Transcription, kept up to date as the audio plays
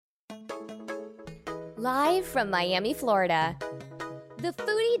Live from Miami, Florida,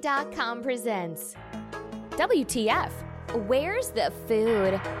 TheFoodie.com presents WTF, Where's the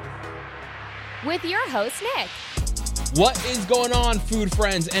Food? With your host, Nick. What is going on, food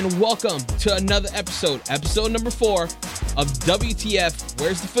friends, and welcome to another episode number 4 of WTF,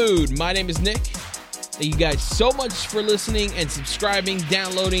 Where's the Food? My name is Nick. Thank you guys so much for listening and subscribing,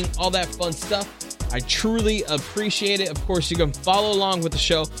 downloading, all that fun stuff. I truly appreciate it. Of course, you can follow along with the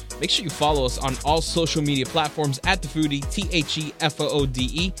show. Make sure you follow us on all social media platforms at TheFoodie,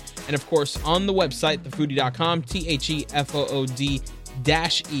 TheFoode. And of course, on the website, TheFoodie.com,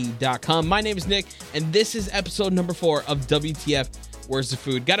 TheFoode-E.com. My name is Nick, and this is episode number 4 of WTF, Where's the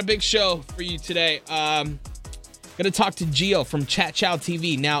Food? Got a big show for you today. Going to talk to Gio from Chat Chow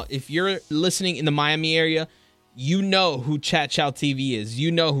TV. Now, if you're listening in the Miami area, you know who Chat Chow TV is. You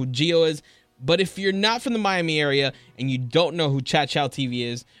know who Gio is. But if you're not from the Miami area and you don't know who Chat Chow TV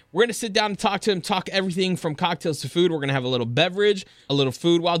is, we're going to sit down and talk to him, talk everything from cocktails to food. We're going to have a little beverage, a little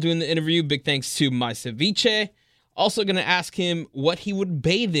food while doing the interview. Big thanks to My Ceviche. Also going to ask him what he would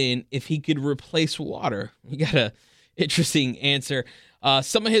bathe in if he could replace water. You got an interesting answer.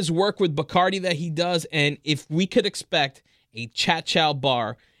 Some of his work with Bacardi that he does, and if we could expect a Chat Chow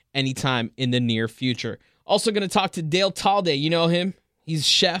bar anytime in the near future. Also going to talk to Dale Talde. You know him. He's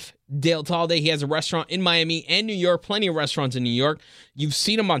chef Dale Talde. He has a restaurant in Miami and New York, plenty of restaurants in New York. You've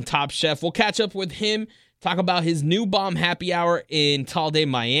seen him on Top Chef. We'll catch up with him, talk about his new bomb happy hour in Talde,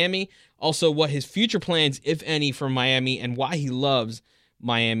 Miami. Also, what his future plans, if any, for Miami and why he loves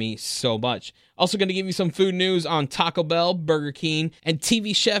Miami so much. Also going to give you some food news on Taco Bell, Burger King, and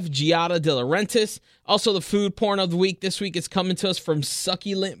TV chef Giada De Laurentiis. Also, the food porn of the week this week is coming to us from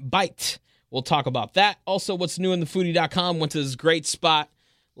Succulent Bite. We'll talk about that. Also, what's new in thefoodie.com. Went to this great spot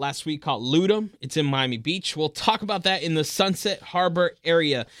last week called Ludum. It's in Miami Beach. We'll talk about that in the Sunset Harbor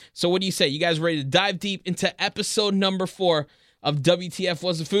area. So what do you say? You guys ready to dive deep into episode number 4 of WTF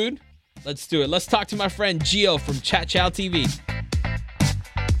Was the Food? Let's do it. Let's talk to my friend Gio from Chat Chow TV.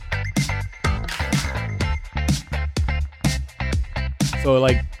 So,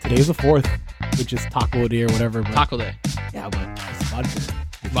 today's the 4th, which is Taco Day or whatever. But, Taco Day. Yeah, but it's vodka.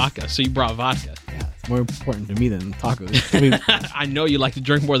 Vodka. So you brought vodka. Yeah, it's more important to me than tacos. I mean, I know you like to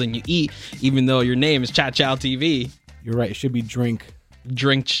drink more than you eat, even though your name is Chat Chow TV. You're right. It should be Chat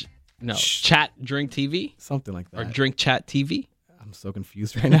Drink TV? Something like that. Or Drink Chat TV? I'm so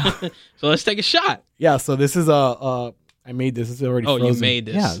confused right now. So let's take a shot. Yeah, so this is I made this. This is already frozen. Oh, you made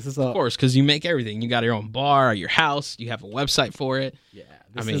this. Yeah, this is of course, because you make everything. You got your own bar, your house. You have a website for it. Yeah,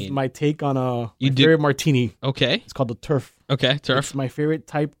 this is my take on my do- favorite martini. Okay. It's called the Turf. Okay, Turf. It's my favorite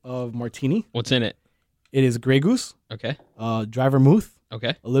type of martini. What's in it? It is Grey Goose, Okay. dry vermouth,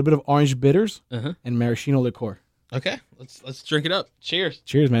 Okay. a little bit of orange bitters, Uh-huh. and maraschino liqueur. Okay. Let's drink it up. Cheers.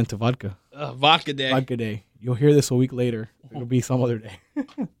 Cheers, man, to vodka. Vodka day. Vodka day. You'll hear this a week later. It'll be some other day.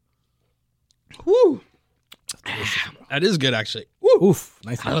 Woo. That is good, actually. Woo. Oof,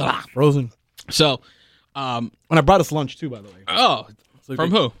 nice and frozen. So, And I brought us lunch too, by the way. oh, So from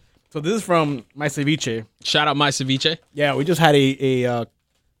who? So this is from My Ceviche. Shout out My Ceviche. Yeah, we just had a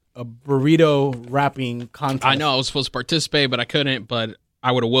burrito wrapping contest. I know I was supposed to participate, but I couldn't, but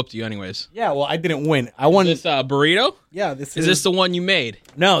I would have whooped you anyways. Yeah, well, I didn't win. I won. Is this burrito? Yeah, this Is this the one you made?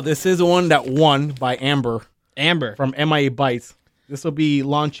 No, this is the one that won by Amber Amber. from MIA Bites. This will be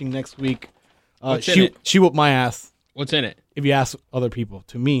launching next week. What's in it? She whooped my ass. What's in it? If you ask other people,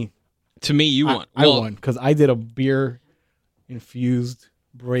 to me, You won. I won because I did a beer infused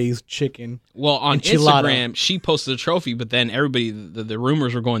braised chicken. Well, on enchilada. Instagram, she posted a trophy, but then everybody, the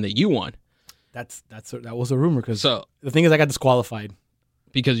rumors were going that you won. That was a rumor because So the thing is I got disqualified.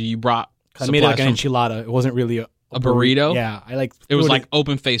 because you brought I made it like an supplies enchilada. It wasn't really a burrito? Yeah, it was like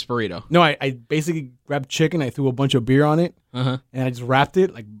open face burrito. No, I basically grabbed chicken. I threw a bunch of beer on it, Uh-huh. and I just wrapped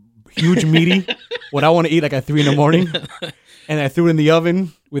it like huge meaty. What I want to eat like at 3 a.m, and I threw it in the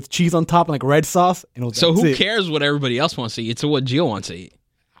oven with cheese on top and like red sauce. And it was, So that's who it. cares what everybody else wants to eat? It's what Gio wants to eat.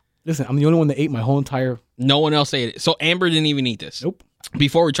 Listen, I'm the only one that ate my whole entire. No one else ate it. So Amber didn't even eat this. Nope.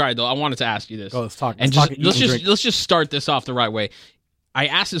 Before we tried though, I wanted to ask you this. Go, let's talk. And Let's talk, let's eat and drink. just start this off the right way. I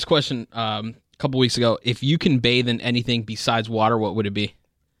asked this question a couple weeks ago. If you can bathe in anything besides water, what would it be?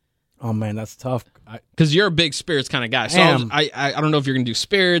 Oh man, that's tough. Because you're a big spirits kind of guy. So am. I don't know if you're gonna do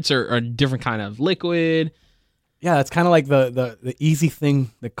spirits or a different kind of liquid. Yeah, that's kind of like the easy thing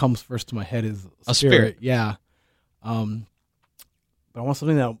that comes first to my head is A spirit. Yeah. But I want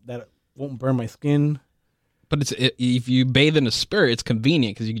something that won't burn my skin. But if you bathe in a spirit, it's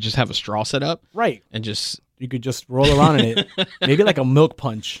convenient because you can just have a straw set up. Right. And just You could just roll around in it. Maybe like a milk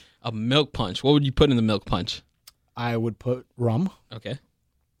punch. a milk punch. What would you put in the milk punch? I would put rum, Okay.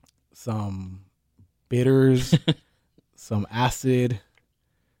 some bitters, some acid.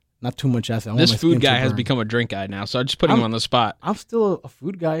 Not too much acid. I want This my food skin to guy has burn. become a drink guy now, so I'm just putting him on the spot. I'm still a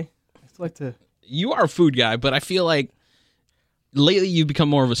food guy. I still like to. You are a food guy, but I feel like lately you've become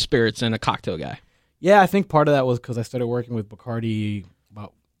more of a spirits and a cocktail guy. Yeah, I think part of that was because I started working with Bacardi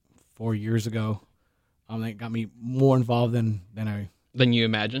about 4 years ago. That got me more involved than You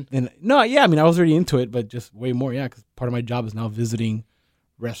imagine? No, yeah, I mean, I was already into it, but just way more, yeah, because part of my job is now visiting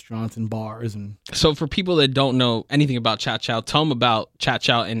restaurants and bars. And So for people that don't know anything about Chat Chow, tell them about Chat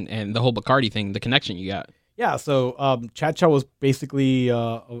Chow and the whole Bacardi thing, the connection you got. yeah, so Chat Chow was basically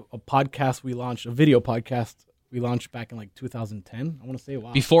a podcast we launched, a video podcast we launched back in like 2010. I want to say,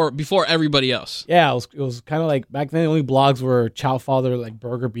 wow. Before everybody else. Yeah, it was kind of like, back then the only blogs were Chow Father, like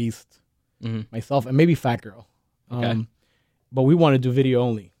Burger Beast, myself, and maybe Fat Girl. Okay. But we wanted to do video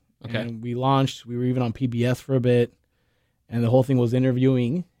only. Okay. And we launched, we were even on PBS for a bit. And the whole thing was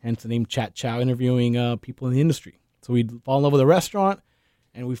interviewing, hence the name Chat Chow, interviewing people in the industry. So we'd fall in love with a restaurant,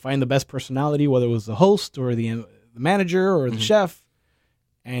 and we find the best personality, whether it was the host or the manager or the chef,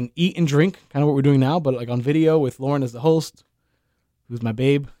 and eat and drink, kind of what we're doing now, but like on video with Lauren as the host, who's my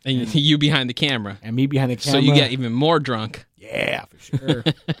babe. And you behind the camera. And me behind the So camera. you get even more drunk. Yeah, for sure.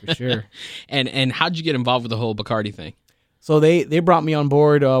 For sure. And how'd you get involved with the whole Bacardi thing? So they brought me on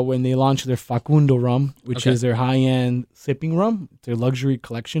board when they launched their Facundo rum, which Okay. is their high-end sipping rum. It's their luxury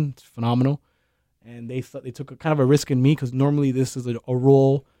collection. It's phenomenal. And they took a kind of a risk in me because normally this is a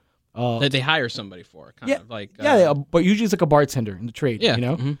role. That they hire somebody for, kind of like. But usually it's like a bartender in the trade, Yeah, you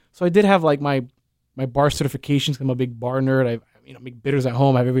know? mhm. So I did have like my bar certifications 'cause I'm a big bar nerd. I make bitters at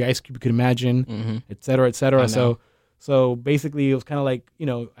home. I have every ice cube you could imagine, et cetera, et cetera. I know. So basically it was kind of like,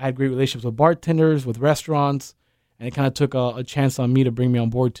 I had great relationships with bartenders, with restaurants, and it kind of took a chance on me to bring me on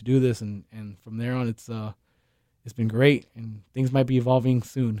board to do this. And from there on, it's been great, and things might be evolving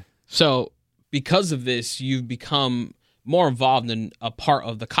soon. So because of this, you've become more involved in a part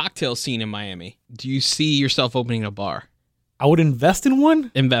of the cocktail scene in Miami. Do you see yourself opening a bar? I would invest in one.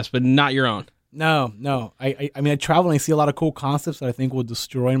 Invest, but not your own. No. I mean, I travel and I see a lot of cool concepts that I think will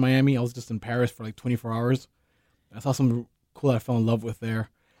destroy in Miami. I was just in Paris for like 24 hours. I saw some cool that I fell in love with there.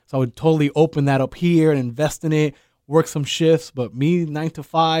 So I would totally open that up here and invest in it, work some shifts, but me 9 to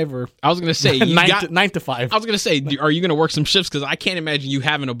 5 or I was going to say, 9 to 5. I was going to say, are you going to work some shifts? Because I can't imagine you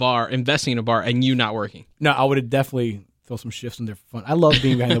having a bar, investing in a bar, and you not working. No, I would definitely throw some shifts in there for fun. I love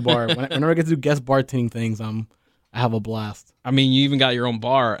being behind the bar. Whenever I get to do guest bartending things, I have a blast. I mean, you even got your own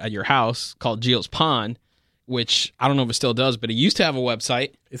bar at your house called Gio's Pond, which I don't know if it still does, but it used to have a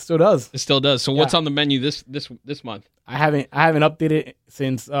website. It still does. It still does. So what's on the menu this month? I haven't updated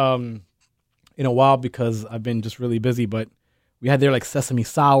since in a while because I've been just really busy. But we had there like sesame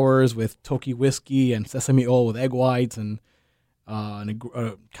sours with Toki whiskey and sesame oil with egg whites and kind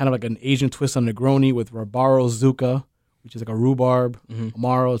of like an Asian twist on Negroni with Rabaro Zucca, which is like a rhubarb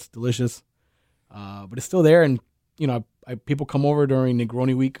Amaro. It's delicious, but it's still there. And people come over during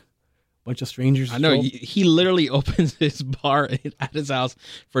Negroni week. Bunch of strangers. I know show. he literally opens his bar at his house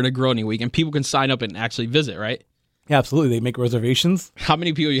for Negroni week, and people can sign up and actually visit, right? Yeah, absolutely. They make reservations. How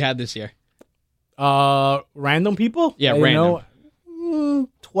many people you had this year? Random people? Yeah, I don't random. know,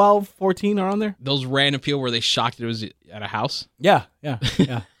 12, 14 around there. Those random people were they shocked it was at a house? Yeah.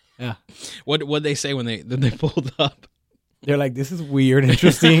 What'd they say when they pulled up? They're like, this is weird,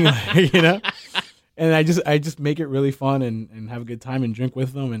 interesting, And I just make it really fun and have a good time and drink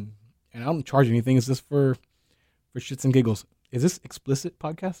with them and I don't charge anything. It's just for shits and giggles. Is this explicit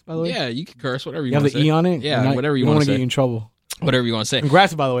podcast, by the way? Yeah, you can curse whatever you You have want the to say. E on it? Yeah, whatever you don't want to get say. you in trouble. Whatever you want to say.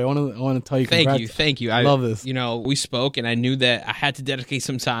 Congrats, by the way. I want to tell you congrats. Thank you. I love this. We spoke, and I knew that I had to dedicate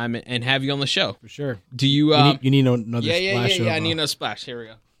some time and have you on the show. For sure. Do you? You need another splash. Yeah. I need another splash. Here we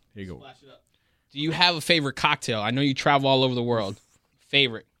go. Here you go. Splash it up. Do you have a favorite cocktail? I know you travel all over the world.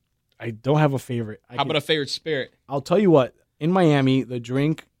 Favorite? I don't have a favorite. How about a favorite spirit? I'll tell you what. In Miami, the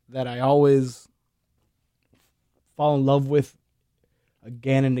drink that I always fall in love with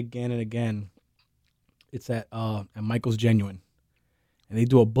again and again and again, it's at Michael's Genuine. And they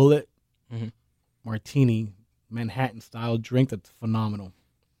do a bullet martini, Manhattan style drink that's phenomenal.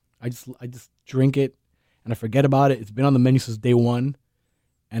 I just drink it and I forget about it. It's been on the menu since day one,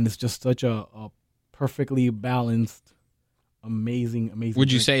 and it's just such a perfectly balanced, amazing.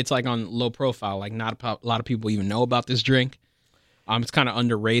 Would you drink. say it's like on low profile? Like not a lot of people even know about this drink. It's kind of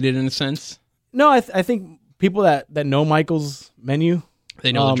underrated in a sense. No, I think people that know Michael's menu,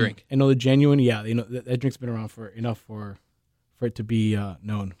 They know the drink. and know the Genuine. Yeah, they know that drink's been around for enough for it to be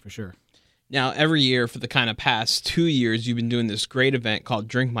known for sure. Now, every year for the kind of past 2 years, you've been doing this great event called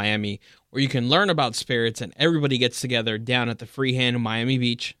Drink Miami, where you can learn about spirits and everybody gets together down at the Freehand in Miami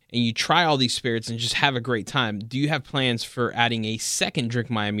Beach and you try all these spirits and just have a great time. Do you have plans for adding a second Drink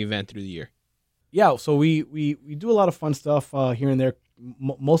Miami event through the year? Yeah, so we do a lot of fun stuff here and there.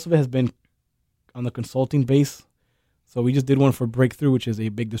 Most of it has been on the consulting base. So we just did one for Breakthrough, which is a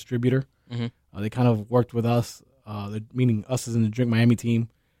big distributor. They kind of worked with us, meaning us as in the Drink Miami team,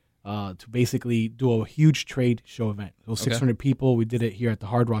 to basically do a huge trade show event. It was 600 people. We did it here at the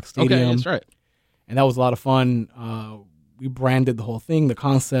Hard Rock Stadium. Okay, that's right. And that was a lot of fun. We branded the whole thing, the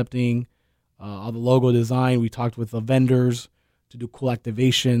concepting, all the logo design. We talked with the vendors to do cool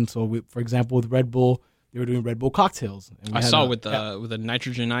activation. So, for example, with Red Bull, they were doing Red Bull cocktails. And I saw with the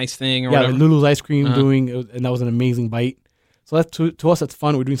nitrogen ice thing or yeah, whatever. Lulu's ice cream and that was an amazing bite. So that's to us, that's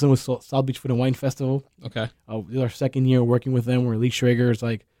fun. We're doing something with South Beach Food and Wine Festival. Okay. This is our second year working with them. Where Lee Schrager is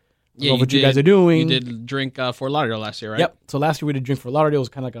like, I Yeah, love what you guys are doing. You did Drink Fort Lauderdale last year, right? Yep. So last year we did Drink Fort Lauderdale. It was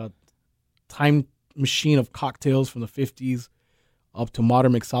kind of like a time machine of cocktails from the 50s up to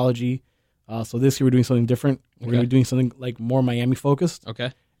modern mixology. So this year we're doing something different. We're going to be doing something like more Miami focused.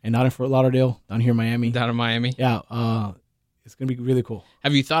 Okay. And not in Fort Lauderdale, down here in Miami. Down in Miami. Yeah. It's going to be really cool.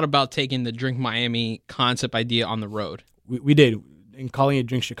 Have you thought about taking the Drink Miami concept idea on the road? We did. And calling it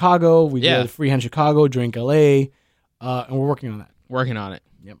Drink Chicago. We did Freehand Chicago, Drink LA. And we're working on that. Working on it.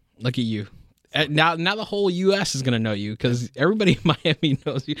 Yep. Look at you. Now the whole U.S. is going to know you because everybody in Miami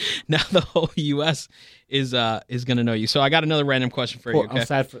knows you. Now the whole U.S. is going to know you. So I got another random question for you. Okay? I'm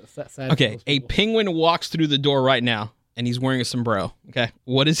sad for okay, those a people. penguin walks through the door right now, and he's wearing a sombrero. Okay,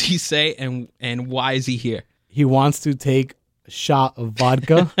 what does he say, and why is he here? He wants to take a shot of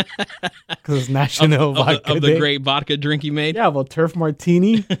vodka because it's National Vodka of the Day. great vodka drink he made. Yeah, well, turf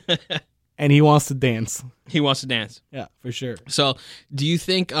martini, and he wants to dance. He wants to dance. Yeah, for sure. So, do you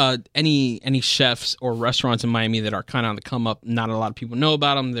think any chefs or restaurants in Miami that are kind of on the come up? Not a lot of people know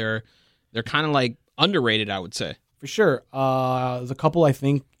about them. They're kind of like underrated, I would say. For sure. There's a couple I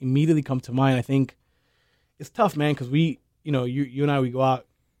think immediately come to mind. I think it's tough, man, because you and I, we go out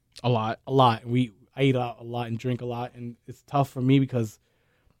A lot. I eat out a lot and drink a lot, and it's tough for me because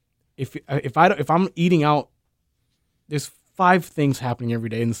if I'm eating out, there's 5 things happening every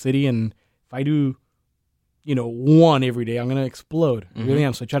day in the city, and if I do, one every day, I'm gonna explode. I really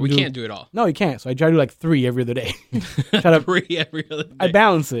am. So I try to can't do it all. No, you can't. So I try to do like 3 every other day. Try to 3 every other day. I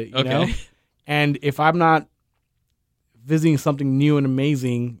balance it, you know. Okay. And if I'm not visiting something new and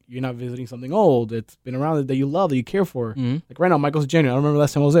amazing, you're not visiting something old that's been around that you love, that you care for. Like right now, Michael's Genuine. I don't remember the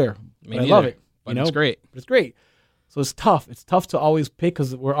last time I was there, Me but I neither. love it. But it's great. But it's great. So it's tough. It's tough to always pick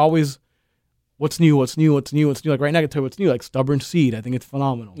because we're always, what's new. Like right now, I can tell you what's new. Like Stubborn Seed. I think it's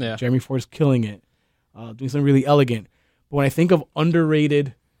phenomenal. Yeah. Jeremy Ford's killing it. Doing something really elegant. But when I think of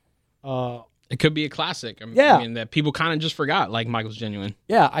underrated, It could be a classic. I Yeah. mean, that people kind of just forgot, like Michael's Genuine.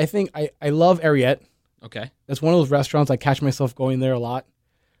 yeah, I think I love Ariette. Okay. That's one of those restaurants I catch myself going there a lot.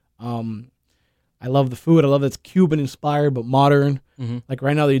 I love the food. I love that it's Cuban inspired but modern. Like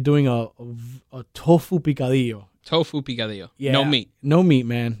right now they're doing a tofu picadillo. Tofu picadillo. Yeah, No meat. No meat,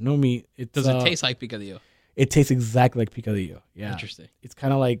 man. No meat. Does it taste like picadillo? It tastes exactly like picadillo. Yeah, Interesting. It's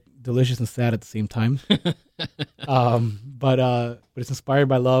kind of like delicious and sad at the same time. But it's inspired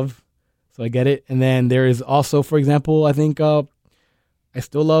by love, so I get it. And then there is also, for example, I think I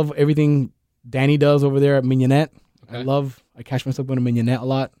still love everything Danny does over there at Mignonette. Okay. I catch myself going to Mignonette a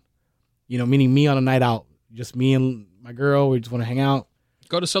lot. Meaning me on a night out, just me and my girl. We just want to hang out.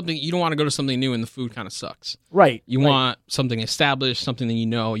 You don't want to go to something new and the food kind of sucks. Right. You want something established, something that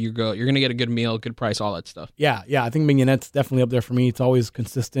you're going to get a good meal, good price, all that stuff. Yeah. I think Mignonette's definitely up there for me. It's always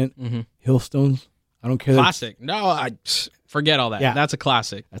consistent. Hillstones. I don't care. Classic. No, forget all that. Yeah. That's a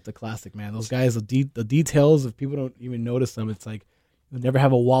classic. That's a classic, man. Those guys, the details, if people don't even notice them, it's like you'll never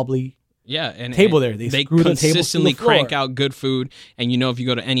have a wobbly Yeah, and table and there. They They screw the table through the consistently floor. crank out good food, and if you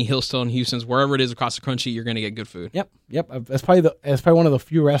go to any Hillstone, Houston's, wherever it is across the country, you're going to get good food. Yep. That's probably one of the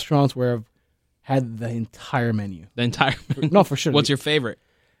few restaurants where I've had the entire menu. The entire. No, for sure. What's your favorite?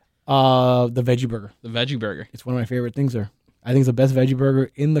 The veggie burger? The veggie burger. It's one of my favorite things there. I think it's the best veggie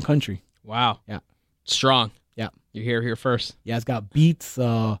burger in the country. Wow. Yeah. Strong. Yeah. You hear it here first. Yeah, it's got beets.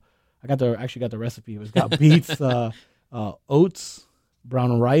 I got the recipe. It's got beets, oats,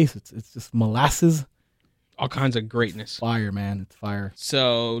 brown rice. It's just molasses. All kinds of greatness. Fire, man. It's fire.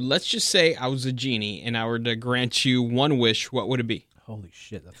 So let's just say I was a genie and I were to grant you one wish. What would it be? Holy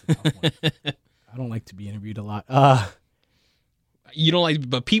shit, that's a tough one. I don't like to be interviewed a lot. You don't like,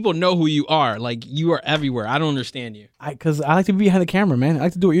 but people know who you are. Like, you are everywhere. I don't understand you. Because I like to be behind the camera, man. I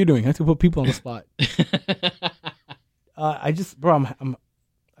like to do what you're doing. I like to put people on the spot. I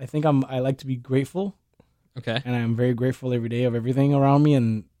like to be grateful. Okay. And I'm very grateful every day of everything around me.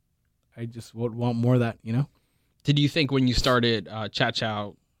 And I just would want more of that, you know? Did you think when you started Cha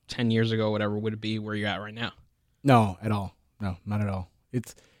Chow 10 years ago, whatever, would it be where you're at right now? No, at all. No, not at all.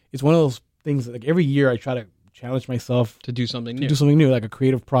 It's one of those things that, like, every year I try to challenge myself To do something to new. do something new, like a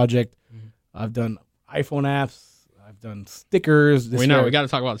creative project. I've done iPhone apps. I've done stickers. We got to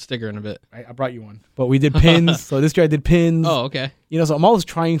talk about the sticker in a bit. I brought you one. But we did pins. So this year I did pins. Oh, okay. You know, so I'm always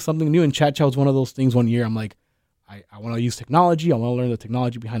trying something new. And Chat Chow was one of those things. One year I'm like, I want to use technology. I want to learn the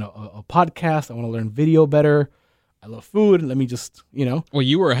technology behind a podcast. I want to learn video better. I love food. Let me just, you know. Well,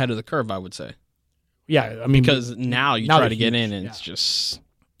 you were ahead of the curve, I would say. Yeah, I mean. Because now you now try they're to get huge, in and yeah. it's just...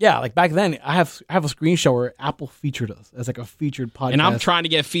 Yeah, like back then, I have a screenshot where Apple featured us as like a featured podcast. And I'm trying to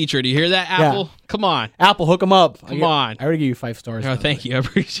get featured. You hear that, Apple? Come on. Apple, hook them up. Come on. I already gave you 5 stars. Oh, thank you. I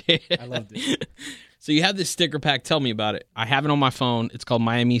appreciate it. I loved it. So you have this sticker pack. Tell me about it. I have it on my phone. It's called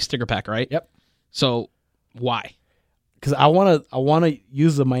Miami Sticker Pack, right? Yep. So why? Because I wanna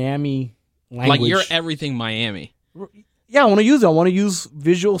use the Miami language. Like you're everything Miami. Yeah, I want to use it. I want to use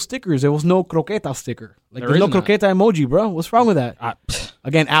visual stickers. There was no croqueta sticker. Like, There there's no is not. croqueta emoji, bro. What's wrong with that? Pfft.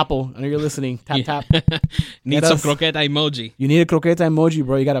 Again, Apple. I know you're listening. Tap, tap. Need Get some us. croqueta emoji. You need a croqueta emoji,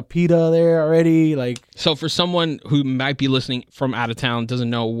 bro. You got a pita there already. Like, So for someone who might be listening from out of town, doesn't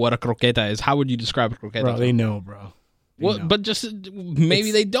know what a croqueta is, how would you describe a croqueta? bro, they know, bro. They Well, know. but just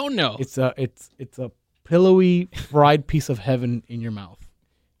maybe they don't know. It's a pillowy fried piece of heaven in your mouth.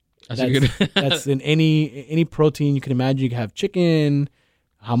 That's a good. That's in any protein you can imagine. You can have chicken,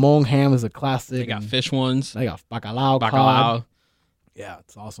 jamon, ham is a classic. They got and fish ones, They got bacalao, cod. bacalao. Yeah,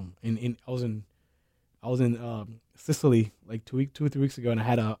 it's awesome. I was in Sicily like 2 or 3 weeks ago, and I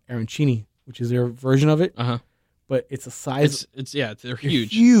had a arancini, which is their version of it, but it's a size. They're They're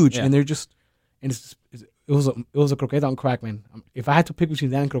huge. huge, Yeah. and they're just, and it was a croqueta on crack, man. If I had to pick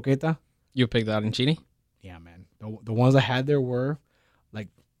between that and croqueta, You picked that in Chini? yeah, man. The ones I had there were like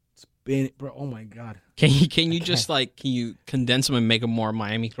spin, bro. Oh my god. Can you just can you condense them and make them more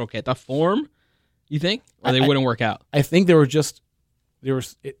Miami croqueta form? You think, or they wouldn't work out? I think they're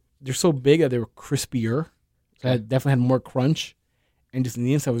so big that they were crispier. So I definitely had more crunch, and just in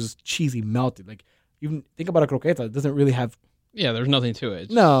the inside was just cheesy melted. Like, even think about a croqueta, it doesn't really have Yeah, there's nothing to it.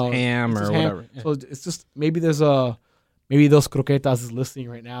 It's no just ham it's or just ham. whatever. Yeah. So it's just maybe maybe those croquetas is listening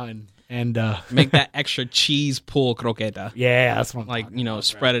right now and Make that extra cheese pull croqueta. yeah, that's what I'm Like, talking about,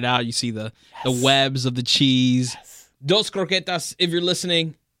 spread it out. You see the webs of the cheese. Dos croquetas, if you're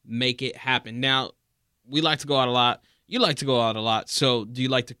listening, make it happen. Now, we like to go out a lot. You like to go out a lot. So do you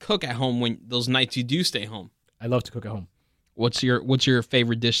like to cook at home when those nights you do stay home? I love to cook at home. What's your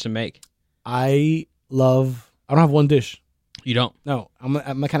favorite dish to make? I don't have one dish. You don't? No,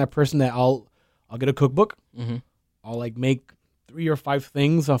 I'm the kind of person that I'll get a cookbook. Mm-hmm. I'll like make 3 or 5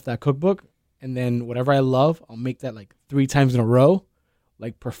 things off that cookbook, and then whatever I love, I'll make that like 3 times in a row,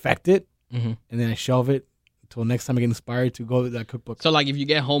 like perfect it, Mm-hmm. and then I shelve it until next time I get inspired to go to that cookbook. So, like, if you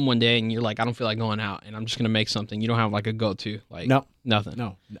get home one day and you're like, I don't feel like going out and I'm just going to make something, you don't have like a go-to? Like, No. nothing?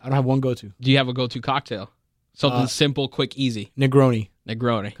 No, I don't have one go-to. Do you have a go-to cocktail? Something simple, quick, easy. Negroni,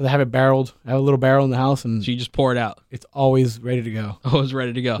 Negroni. because I have it barreled. I have a little barrel in the house, and So you just pour it out. it's always ready to go. Oh, it's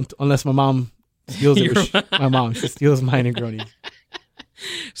ready to go. Unless my mom steals it. Your My mom, she steals my Negroni.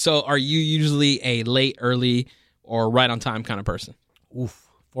 So are you usually a late, early, or right on time kind of person? Oof,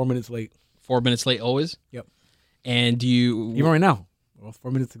 4 minutes late. 4 minutes late always? Yep. And do you... Even right now. Well,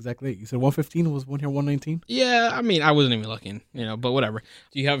 4 minutes exactly late. You said 1:15 was one here 1:19. Yeah, I mean, I wasn't even looking, but whatever.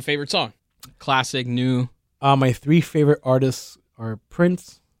 Do you have a favorite song? Classic, new, My 3 favorite artists are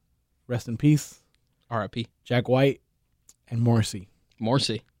Prince, rest in peace, R.I.P. Jack White, and Morrissey.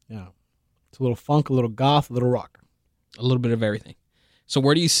 Morrissey. Yeah, it's a little funk, a little goth, a little rock. A little bit of everything. So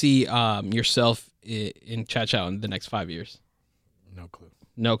where do you see yourself in Cha Chow in the next 5 years? No clue.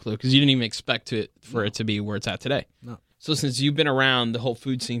 No clue, because you didn't even expect it for it to be where it's at today. No. So since you've been around the whole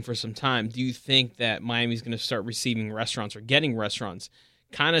food scene for some time, do you think that Miami's going to start receiving restaurants or getting restaurants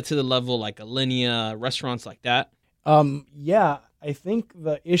kind of to the level like Alinea, restaurants like that? Yeah, I think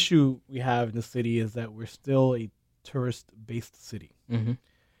the issue we have in the city is that we're still a tourist-based city, Mm-hmm.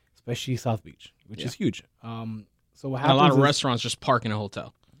 especially South Beach, which is huge. So what A happens lot of is- restaurants just park in a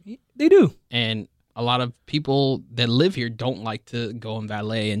hotel. They do. And a lot of people that live here don't like to go and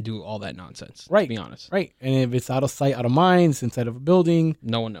valet and do all that nonsense, Right. to be honest. Right. And if it's out of sight, out of mind, it's inside of a building.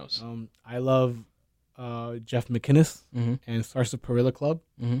 No one knows. I love Jeff McInnes Mhm. and Sarsaparilla Club.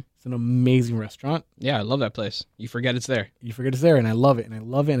 Mhm. It's an amazing restaurant. Yeah, I love that place. You forget it's there. You forget it's there, and I love it, and I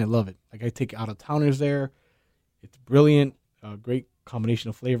love it, and I love it. Like, I take out-of-towners there. It's brilliant. Great combination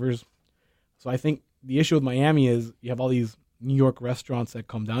of flavors. So I think the issue with Miami is you have all these New York restaurants that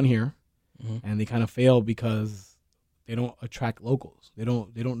come down here, Mhm. and they kind of fail because attract locals. They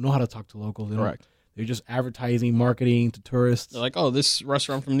don't know how to talk to locals. Correct. They're just advertising, marketing to tourists. They're like, oh, this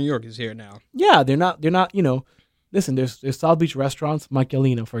restaurant from New York is here now. Yeah, they're not. Listen, there's South Beach restaurants,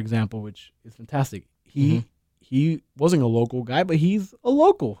 Michaelina, for example, which is fantastic. He wasn't a local guy, but he's a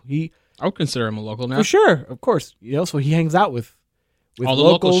local. I would consider him a local now. For sure, of course. So he hangs out with all the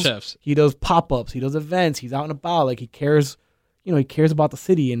locals. local chefs. He does pop-ups. He does events. He's out and about. Like, he cares. He cares about the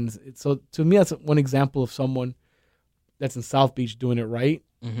city. And so to me, that's one example of someone that's in South Beach doing it right.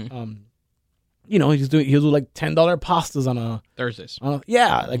 Mm-hmm. He'll do like $10 pastas on a Thursdays.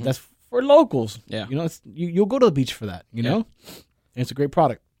 That's for locals. Yeah. You'll go to the beach for that. And it's a great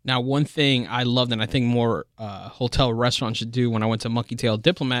product. Now, one thing I loved, and I think more hotel restaurants should do when I went to Monkey Tail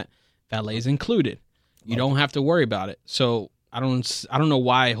Diplomat, valet is included. You don't have to worry about it. So I don't know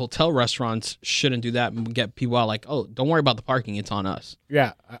why hotel restaurants shouldn't do that and get people out like, oh, don't worry about the parking. It's on us.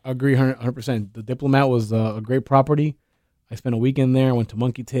 Yeah, I agree 100%. The Diplomat was a great property. I spent a weekend there. I went to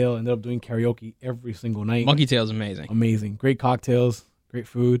Monkey Tail. Ended up doing karaoke every single night. Monkey Tail is amazing. Amazing. Great cocktails. Great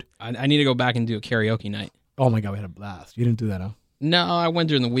food. I need to go back and do a karaoke night. Oh, my God. We had a blast. You didn't do that, huh? No, I went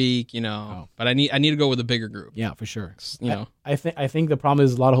during the week, but I need to go with a bigger group. Yeah, for sure. I think the problem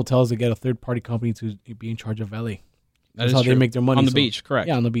is a lot of hotels that get a third-party company to be in charge of valet. That's how true. they make their money. On the beach, correct.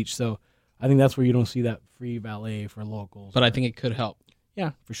 Yeah, on the beach. So I think that's where you don't see that free valet for locals. But I think it could help.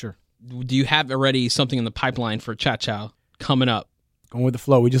 Yeah, for sure. Do you have already something in the pipeline for Chat Chow coming up? Going with the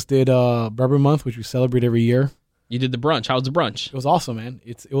flow. We just did Bourbon Month, which we celebrate every year. You did the brunch. How was the brunch? It was awesome, man.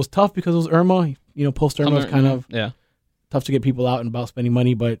 It was tough because it was Irma. Post Irma was kind of tough to get people out and about spending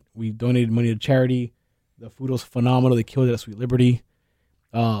money, but we donated money to charity. The food was phenomenal. They killed it at Sweet Liberty.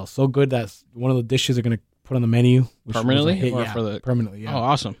 So good that one of the dishes are going to put on the menu. Permanently? Permanently, yeah. Oh,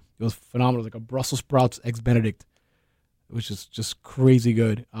 awesome. It was phenomenal. Like a Brussels sprouts eggs Benedict, which is just crazy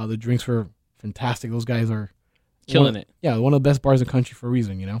good. The drinks were fantastic. Those guys are killing it. Yeah, one of the best bars in the country for a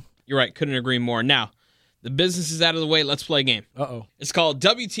reason, You're right. Couldn't agree more. Now, the business is out of the way. Let's play a game. Uh-oh. It's called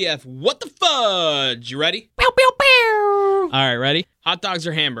WTF What the Fudge. You ready? Pew, pew, pew. All right, ready? Hot dogs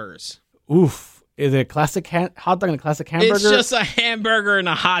or hamburgers? Oof. Is it a classic hot dog and a classic hamburger? It's just a hamburger and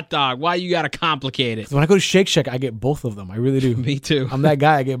a hot dog. Why you got to complicate it? When I go to Shake Shack, I get both of them. I really do. Me too. I'm that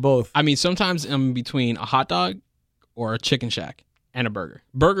guy. I get both. I mean, sometimes I'm between a hot dog or a Chicken Shack and a burger.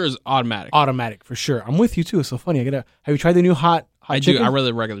 Burger is automatic. Automatic, for sure. I'm with you, too. It's so funny. Have you tried the new hot chicken? I do. I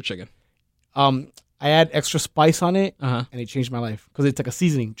rather regular chicken. I add extra spice on it, and it changed my life because it's like a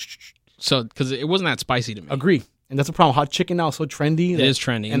seasoning. So, because it wasn't that spicy to me. Agree. And that's the problem. Hot chicken now is so trendy. It is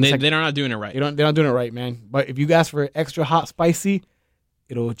trendy. And they're not doing it right. They're not doing it right, man. But if you ask for extra hot spicy,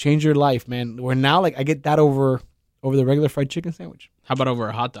 it'll change your life, man. Where now, I get that over the regular fried chicken sandwich. How about over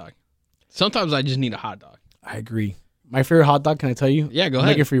a hot dog? Sometimes I just need a hot dog. I agree. My favorite hot dog, can I tell you? Yeah, go I'll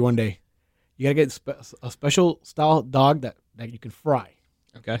ahead. make it for you one day. You got to get a special style dog that you can fry.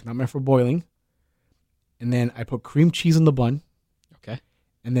 Okay. Not meant for boiling. And then I put cream cheese in the bun. Okay.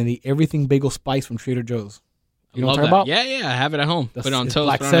 And then the everything bagel spice from Trader Joe's. You know Love what I'm talking that. about? Yeah, I have it at home. Put it on toast.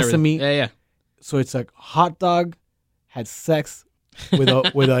 Black put it on sesame. everything. Yeah. So it's like hot dog had sex with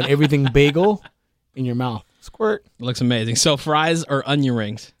an everything bagel in your mouth. Squirt. It looks amazing. So fries or onion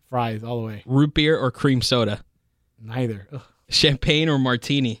rings? Fries all the way. Root beer or cream soda? Neither. Ugh. Champagne or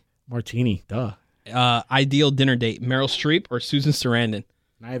martini? Martini. Duh. Ideal dinner date? Meryl Streep or Susan Sarandon?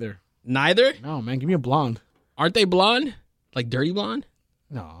 Neither. Neither? No, man. Give me a blonde. Aren't they blonde? Like dirty blonde?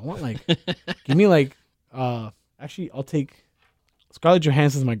 No, I want give me actually, I'll take Scarlett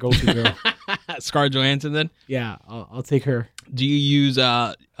Johansson's my go-to girl. Scarlett Johansson then? Yeah, I'll take her. Do you use,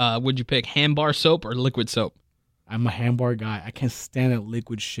 would you pick hand bar soap or liquid soap? I'm a hand bar guy. I can't stand that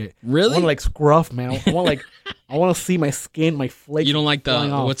liquid shit. Really? I want scruff, man. I want to see my skin, my flakes. You don't like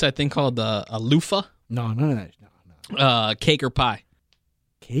what's that thing called? A loofah? No, none of that. No. Cake or pie?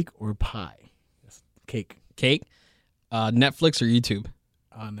 Cake or pie? Cake. Cake? Netflix or YouTube?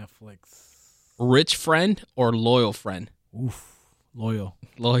 Netflix. Rich friend or loyal friend? Oof. Loyal.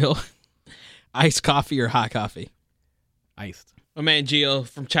 Loyal? Iced coffee or hot coffee? Iced. My man Gio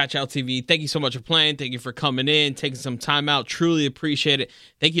from Chat Chow TV, thank you so much for playing. Thank you for coming in, taking some time out. Truly appreciate it.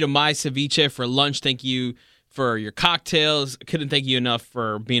 Thank you to My Ceviche for lunch. Thank you for your cocktails. Couldn't thank you enough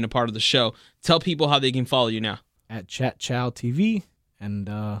for being a part of the show. Tell people how they can follow you now. At Chat Chow TV. And,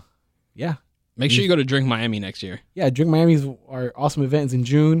 yeah. Make sure you go to Drink Miami next year. Yeah, Drink Miami's our awesome events in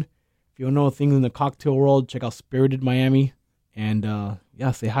June. If you don't know things in the cocktail world, check out Spirited Miami. And,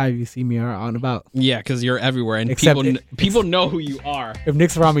 say hi if you see me out and about. Yeah, because you're everywhere, and people know who you are. If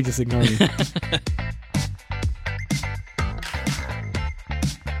Nick's around me, just ignore me.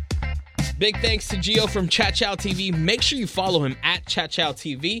 Big thanks to Gio from Chat Chow TV. Make sure you follow him at Chat Chow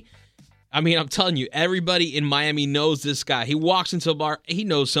TV. I mean, I'm telling you, everybody in Miami knows this guy. He walks into a bar, he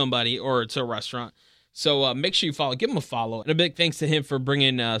knows somebody, or it's a restaurant. So make sure you follow. Give him a follow. And a big thanks to him for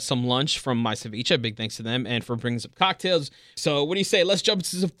bringing some lunch from My Ceviche. Big thanks to them, and for bringing some cocktails. So what do you say? Let's jump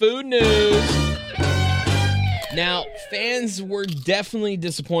into some food news. Now, fans were definitely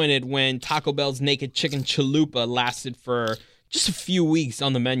disappointed when Taco Bell's Naked Chicken Chalupa lasted for just a few weeks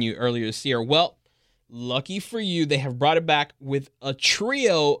on the menu earlier this year. Well, lucky for you, they have brought it back with a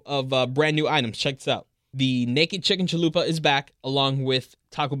trio of brand new items. Check this out. The Naked Chicken Chalupa is back, along with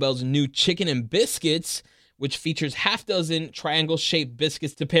Taco Bell's new Chicken and Biscuits, which features half dozen triangle-shaped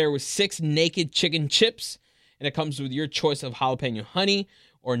biscuits to pair with 6 naked chicken chips. And it comes with your choice of jalapeno honey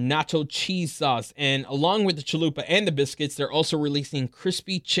or nacho cheese sauce. And along with the chalupa and the biscuits, they're also releasing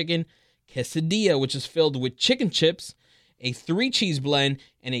crispy chicken quesadilla, which is filled with chicken chips, a 3-cheese blend,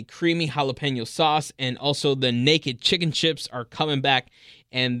 and a creamy jalapeno sauce. And also the naked chicken chips are coming back,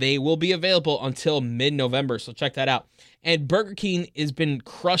 and they will be available until mid-November, so check that out. And Burger King has been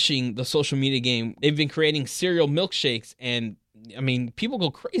crushing the social media game. They've been creating cereal milkshakes, and I mean, people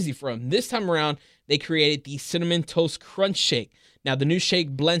go crazy for them. This time around, they created the Cinnamon Toast Crunch Shake. Now, the new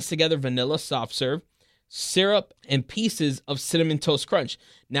shake blends together vanilla soft serve, syrup, and pieces of Cinnamon Toast Crunch.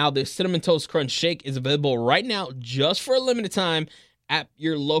 Now, the Cinnamon Toast Crunch Shake is available right now just for a limited time at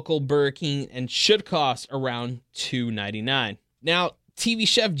your local Burger King and should cost around $2.99. Now, TV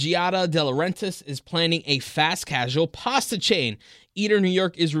chef Giada De Laurentiis is planning a fast casual pasta chain. Eater New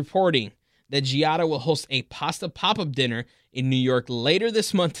York is reporting that Giada will host a pasta pop-up dinner in New York later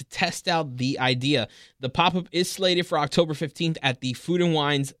this month to test out the idea. The pop-up is slated for October 15th at the Food &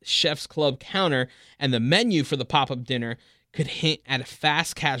 Wine's Chef's Club counter, and the menu for the pop-up dinner could hint at a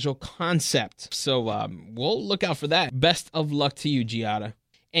fast casual concept. So we'll look out for that. Best of luck to you, Giada.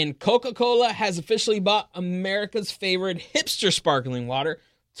 And Coca-Cola has officially bought America's favorite hipster sparkling water,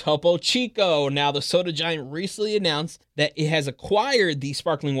 Topo Chico. Now, the soda giant recently announced that it has acquired the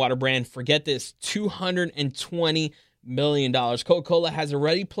sparkling water brand for, get this, $220 million. Coca-Cola has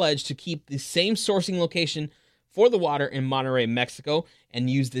already pledged to keep the same sourcing location for the water in Monterrey, Mexico, and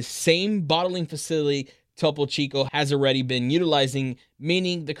use the same bottling facility Topo Chico has already been utilizing,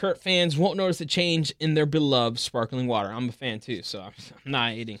 meaning the Kurt fans won't notice a change in their beloved sparkling water. I'm a fan too, so I'm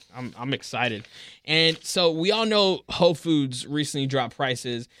not hating. I'm excited. And so we all know Whole Foods recently dropped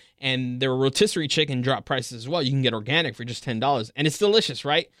prices, and their rotisserie chicken dropped prices as well. You can get organic for just $10, and it's delicious,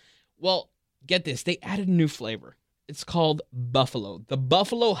 right? Well, get this. They added a new flavor. It's called Buffalo. The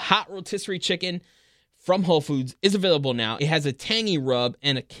Buffalo Hot Rotisserie Chicken from Whole Foods is available now. It has a tangy rub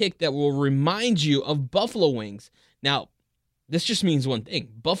and a kick that will remind you of buffalo wings. Now, this just means one thing.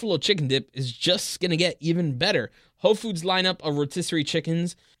 Buffalo chicken dip is just going to get even better. Whole Foods lineup of rotisserie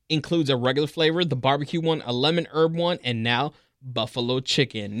chickens includes a regular flavor, the barbecue one, a lemon herb one, and now buffalo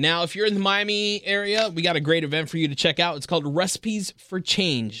chicken. Now, if you're in the Miami area, we got a great event for you to check out. It's called Recipes for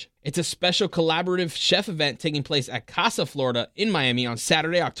Change. It's a special collaborative chef event taking place at Casa Florida in Miami on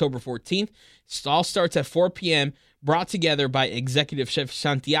Saturday, October 14th. It all starts at 4 p.m., brought together by executive chef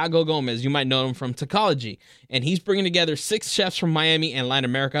Santiago Gomez. You might know him from Tautology. And he's bringing together 6 chefs from Miami and Latin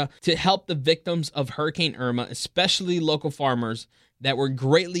America to help the victims of Hurricane Irma, especially local farmers that were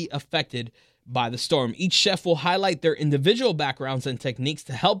greatly affected by the storm. Each chef will highlight their individual backgrounds and techniques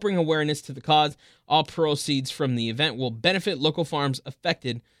to help bring awareness to the cause. All proceeds from the event will benefit local farms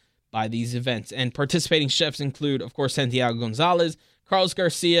affected by these events. And participating chefs include, of course, Santiago Gonzalez, Carlos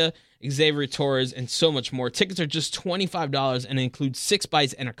Garcia, Xavier Torres, and so much more. Tickets are just $25 and include 6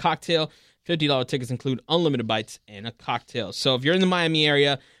 bites and a cocktail. $50 tickets include unlimited bites and a cocktail. So if you're in the Miami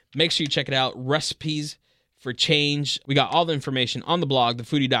area, make sure you check it out. Recipes for Change. We got all the information on the blog,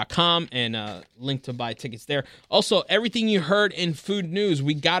 thefoodie.com, and link to buy tickets there. Also, everything you heard in food news,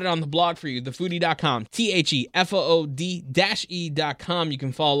 we got it on the blog for you, thefoodie.com, TheFood-E.com. You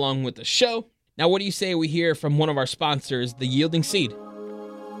can follow along with the show. Now, what do you say we hear from one of our sponsors, The Yielding Seed?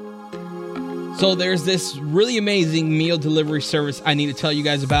 So there's this really amazing meal delivery service I need to tell you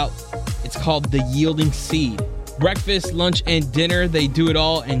guys about. It's called The Yielding Seed. Breakfast, lunch, and dinner, they do it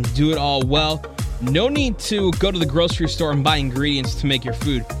all and do it all well. No need to go to the grocery store and buy ingredients to make your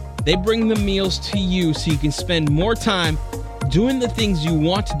food. They bring the meals to you so you can spend more time doing the things you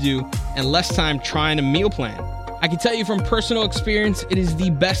want to do and less time trying to meal plan. I can tell you from personal experience, it is the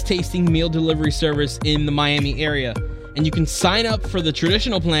best tasting meal delivery service in the Miami area. And you can sign up for the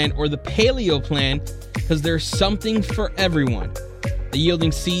traditional plan or the paleo plan because there's something for everyone. The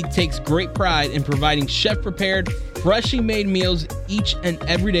Yielding Seed takes great pride in providing chef-prepared, freshly made meals each and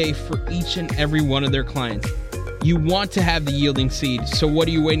every day for each and every one of their clients. You want to have The Yielding Seed, so what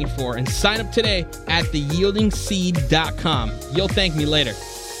are you waiting for? And sign up today at theyieldingseed.com. You'll thank me later.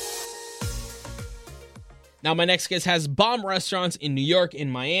 Now, my next guest has bomb restaurants in New York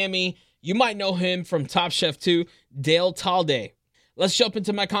and Miami. You might know him from Top Chef 2, Dale Talde. Let's jump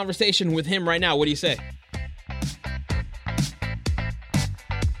into my conversation with him right now. What do you say?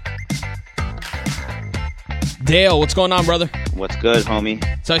 Dale, what's going on, brother? What's good, homie?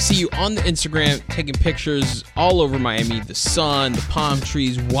 So I see you on the Instagram taking pictures all over Miami, the sun, the palm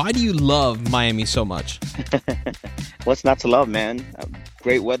trees. Why do you love Miami so much? What's not to love, man?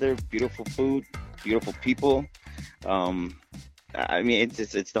 Great weather, beautiful food, beautiful people. I mean,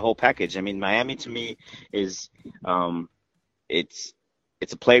 it's the whole package. I mean, Miami to me is it's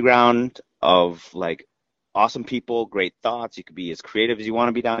a playground of like awesome people, great thoughts. You could be as creative as you want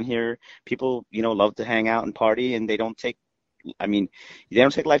to be down here. People, love to hang out and party, and they don't take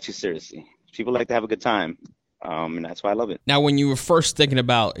life too seriously. People like to have a good time, and that's why I love it. Now, when you were first thinking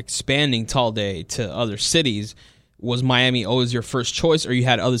about expanding Talde to other cities, was Miami always your first choice, or you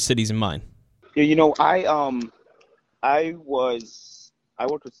had other cities in mind? Yeah, I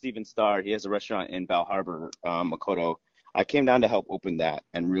worked with Steven Starr. He has a restaurant in Bal Harbor, Makoto. I came down to help open that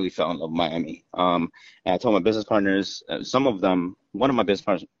and really fell in love with Miami. And I told my business partners, one of my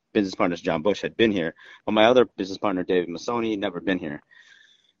business partners, John Bush, had been here, but my other business partner, David Masoni, never been here.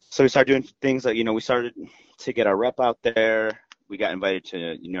 So we started doing things like, we started to get our rep out there. We got invited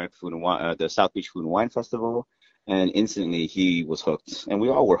to New York Food and Wine, the South Beach Food and Wine Festival, and instantly he was hooked, and we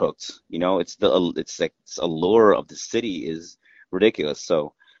all were hooked. It's like this allure of the city is ridiculous.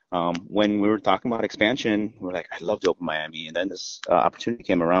 So when we were talking about expansion, we were like, I'd love to open Miami, and then this opportunity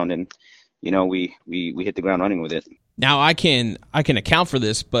came around, and we hit the ground running with it. Now, I can account for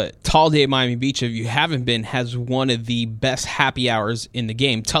this, but Talde at Miami Beach, if you haven't been, has one of the best happy hours in the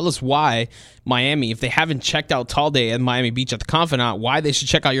game. Tell us why Miami, if they haven't checked out Talde at Miami Beach at the Confidant, why they should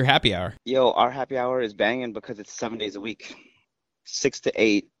check out your happy hour. Yo, our happy hour is banging because it's 7 days a week, 6 to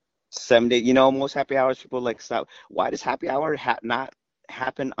 8, 7 days. Most happy hours, people like, stop. Why does happy hour not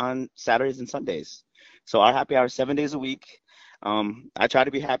happen on Saturdays and Sundays? So our happy hour is 7 days a week. I try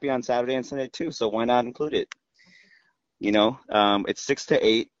to be happy on Saturday and Sunday too, so why not include it? It's 6 to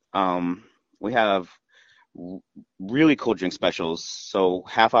 8. We have really cool drink specials. So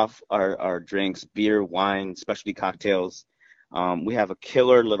half off our drinks, beer, wine, specialty cocktails. We have a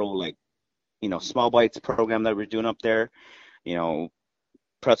killer little small bites program that we're doing up there.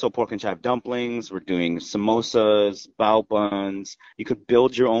 Pretzel pork and chive dumplings. We're doing samosas, bao buns. You could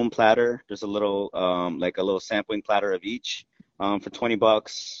build your own platter. There's a little sampling platter of each. For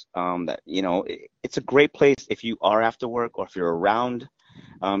 $20, it's a great place if you are after work or if you're around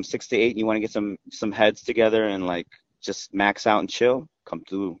 6 to 8 and you want to get some heads together and just max out and chill. Come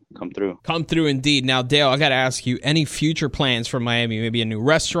through indeed. Now, Dale, I got to ask you, any future plans for Miami? Maybe a new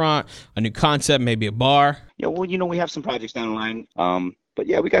restaurant, a new concept, maybe a bar? Yeah, well, we have some projects down the line. But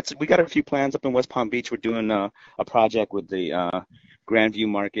yeah, we got a few plans up in West Palm Beach. We're doing a project with the Grandview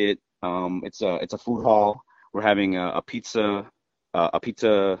Market. It's a food hall. We're having a pizza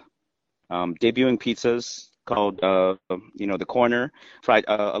debuting pizzas called The Corner,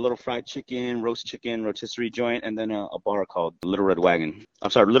 a little fried chicken, rotisserie joint, and then a bar called Little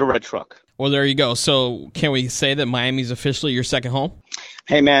Red Truck. Well, there you go. So can we say that Miami's officially your second home?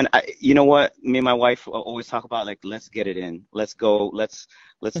 Hey man, you know what? Me and my wife always talk about let's get it in. Let's go. Let's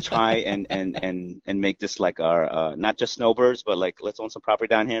try and make this like our not just snowbirds, but let's own some property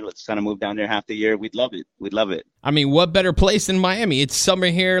down here. Let's kind of move down there half the year. We'd love it. I mean, what better place than Miami? It's summer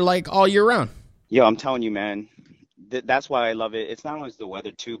here all year round. Yo, I'm telling you, man. That's why I love it. It's not always the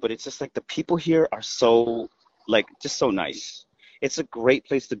weather too, but it's just the people here are so just so nice. It's a great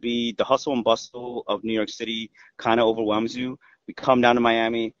place to be. The hustle and bustle of New York City kind of overwhelms you. We come down to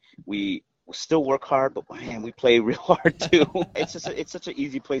Miami. We still work hard, but man, we play real hard too. It's such an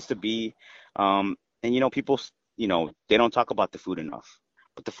easy place to be. And people, they don't talk about the food enough.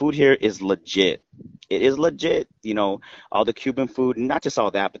 But the food here is legit. It is legit. All the Cuban food, not just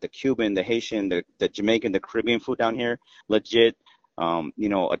all that, but the Cuban, the Haitian, the Jamaican, the Caribbean food down here, legit.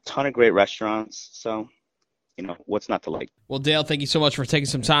 A ton of great restaurants. So, what's not to like? Well, Dale, thank you so much for taking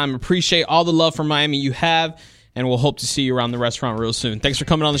some time. Appreciate all the love for Miami you have, and we'll hope to see you around the restaurant real soon. Thanks for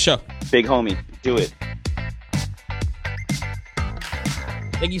coming on the show. Big homie. Do it.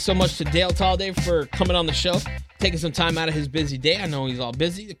 Thank you so much to Dale Talde for coming on the show, taking some time out of his busy day. I know he's all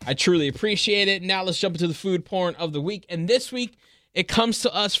busy. I truly appreciate it. Now let's jump into the food porn of the week. And this week, it comes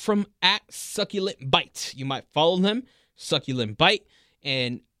to us from @SucculentBite. You might follow them, Succulent Bite.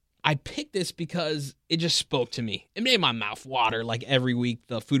 And I picked this because it just spoke to me. It made my mouth water like every week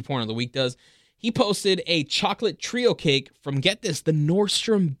the food porn of the week does. He posted a chocolate trio cake from, get this, the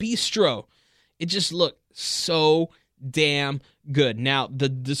Nordstrom Bistro. It just looked so damn good. Now, the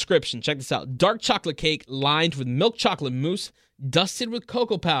description, check this out. Dark chocolate cake lined with milk chocolate mousse, dusted with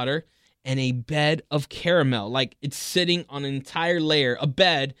cocoa powder, and a bed of caramel. Like, it's sitting on an entire layer, a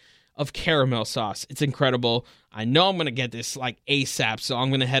bed of caramel sauce. It's incredible. I know I'm going to get this like ASAP, so I'm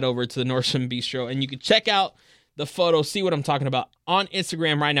going to head over to the Nordstrom Bistro, and you can check out the photo, see what I'm talking about on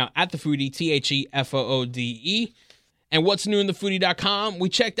Instagram right now at TheFoodie, TheFoode. And what's new in thefoodie.com? We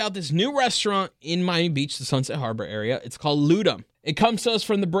checked out this new restaurant in Miami Beach, the Sunset Harbor area. It's called Ludum. It comes to us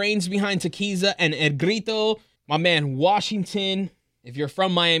from the brains behind Tequiza and El Grito. My man, Washington. If you're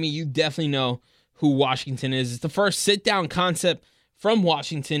from Miami, you definitely know who Washington is. It's the first sit-down concept from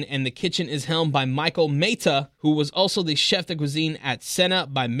Washington, and the kitchen is helmed by Michael Mehta, who was also the chef de cuisine at Senna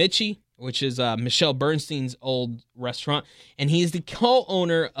by Michi, which is Michelle Bernstein's old restaurant, and he is the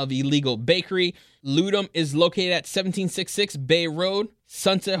co-owner of Illegal Bakery. Ludum is located at 1766 Bay Road,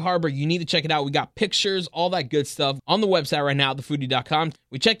 Sunset Harbor. You need to check it out. We got pictures, all that good stuff on the website right now, thefoodie.com.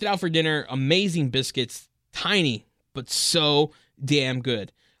 We checked it out for dinner. Amazing biscuits, tiny, but so damn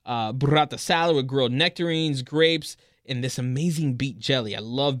good. Burrata salad with grilled nectarines, grapes, and this amazing beet jelly. I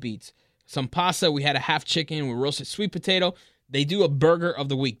love beets. Some pasta. We had a half chicken with roasted sweet potato. They do a burger of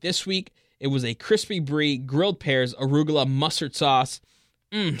the week. This week, it was a crispy brie, grilled pears, arugula, mustard sauce.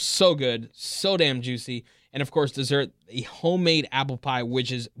 So good. So damn juicy. And of course, dessert, a homemade apple pie, which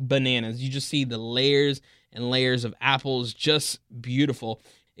is bananas. You just see the layers and layers of apples. Just beautiful.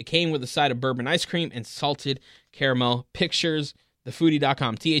 It came with a side of bourbon ice cream and salted caramel. Pictures,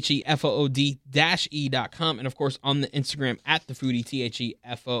 thefoodie.com, TheFood-E.com. And of course, on the Instagram at thefoodie,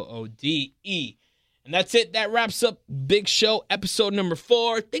 TheFoode. And that's it. That wraps up Big Show episode number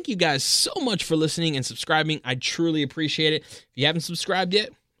 4. Thank you guys so much for listening and subscribing. I truly appreciate it. If you haven't subscribed yet,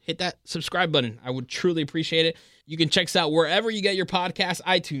 hit that subscribe button. I would truly appreciate it. You can check us out wherever you get your podcasts,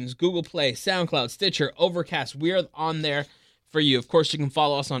 iTunes, Google Play, SoundCloud, Stitcher, Overcast. We are on there for you. Of course, you can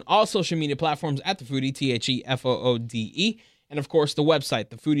follow us on all social media platforms at TheFoodie, TheFoode. And of course, the website,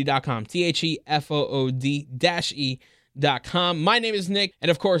 thefoodie.com, TheFoode-E.com. My name is Nick,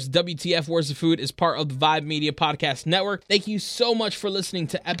 and of course, WTF Where's the Food is part of the Vibe Media Podcast Network. Thank you so much for listening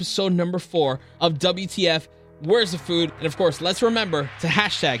to episode number 4 of WTF Where's the Food? And of course, let's remember to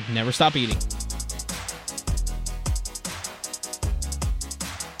hashtag never stop eating.